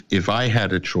if I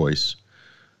had a choice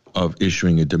of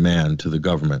issuing a demand to the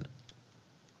government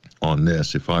on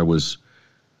this, if I was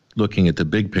looking at the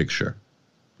big picture,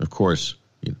 of course,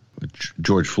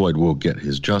 George Floyd will get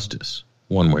his justice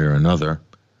one way or another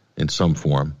in some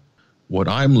form. What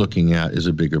I'm looking at is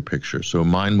a bigger picture. So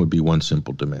mine would be one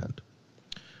simple demand.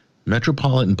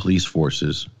 Metropolitan police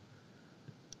forces,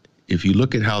 if you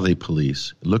look at how they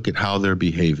police, look at how they're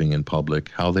behaving in public,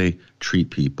 how they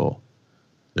treat people,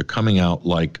 they're coming out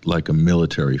like a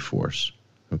military force,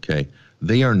 okay?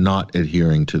 They are not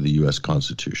adhering to the U.S.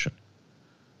 Constitution,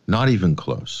 not even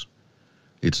close.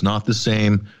 It's not the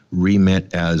same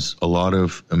remit as a lot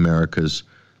of America's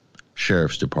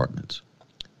sheriff's departments,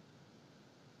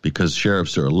 because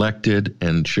sheriffs are elected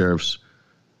and sheriffs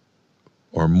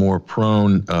are more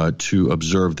prone to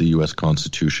observe the U.S.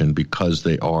 Constitution because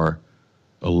they are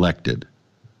elected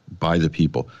by the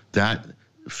people. That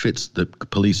fits the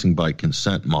policing by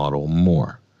consent model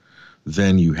more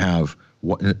than you have.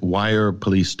 Why are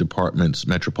police departments,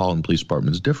 metropolitan police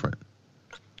departments, different?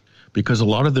 Because a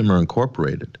lot of them are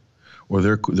incorporated, or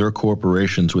they're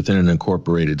corporations within an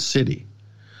incorporated city.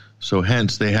 So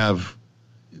hence they have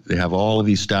all of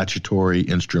these statutory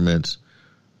instruments,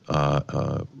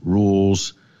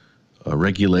 rules,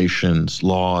 regulations,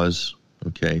 laws.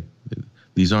 Okay,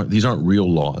 these aren't real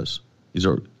laws. These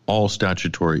are all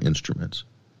statutory instruments.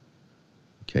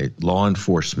 Okay, law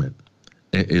enforcement,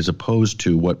 as opposed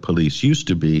to what police used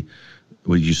to be.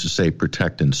 We used to say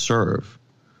protect and serve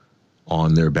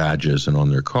on their badges and on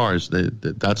their cars.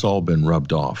 That's all been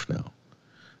rubbed off now.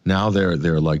 Now they're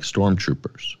like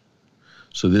stormtroopers.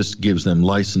 So this gives them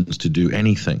license to do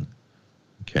anything,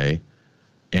 okay?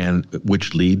 And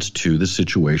which leads to the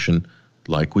situation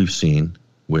like we've seen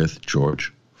with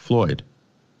George Floyd.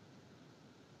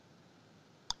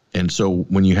 And so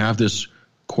when you have this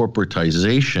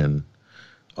corporatization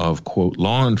of, quote,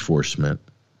 law enforcement,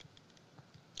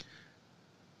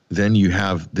 then you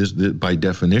have this, by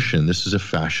definition, this is a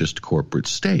fascist corporate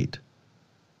state.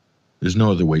 There's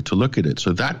no other way to look at it.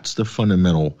 So that's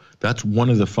one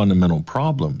of the fundamental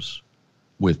problems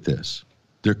with this.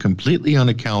 They're completely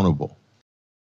unaccountable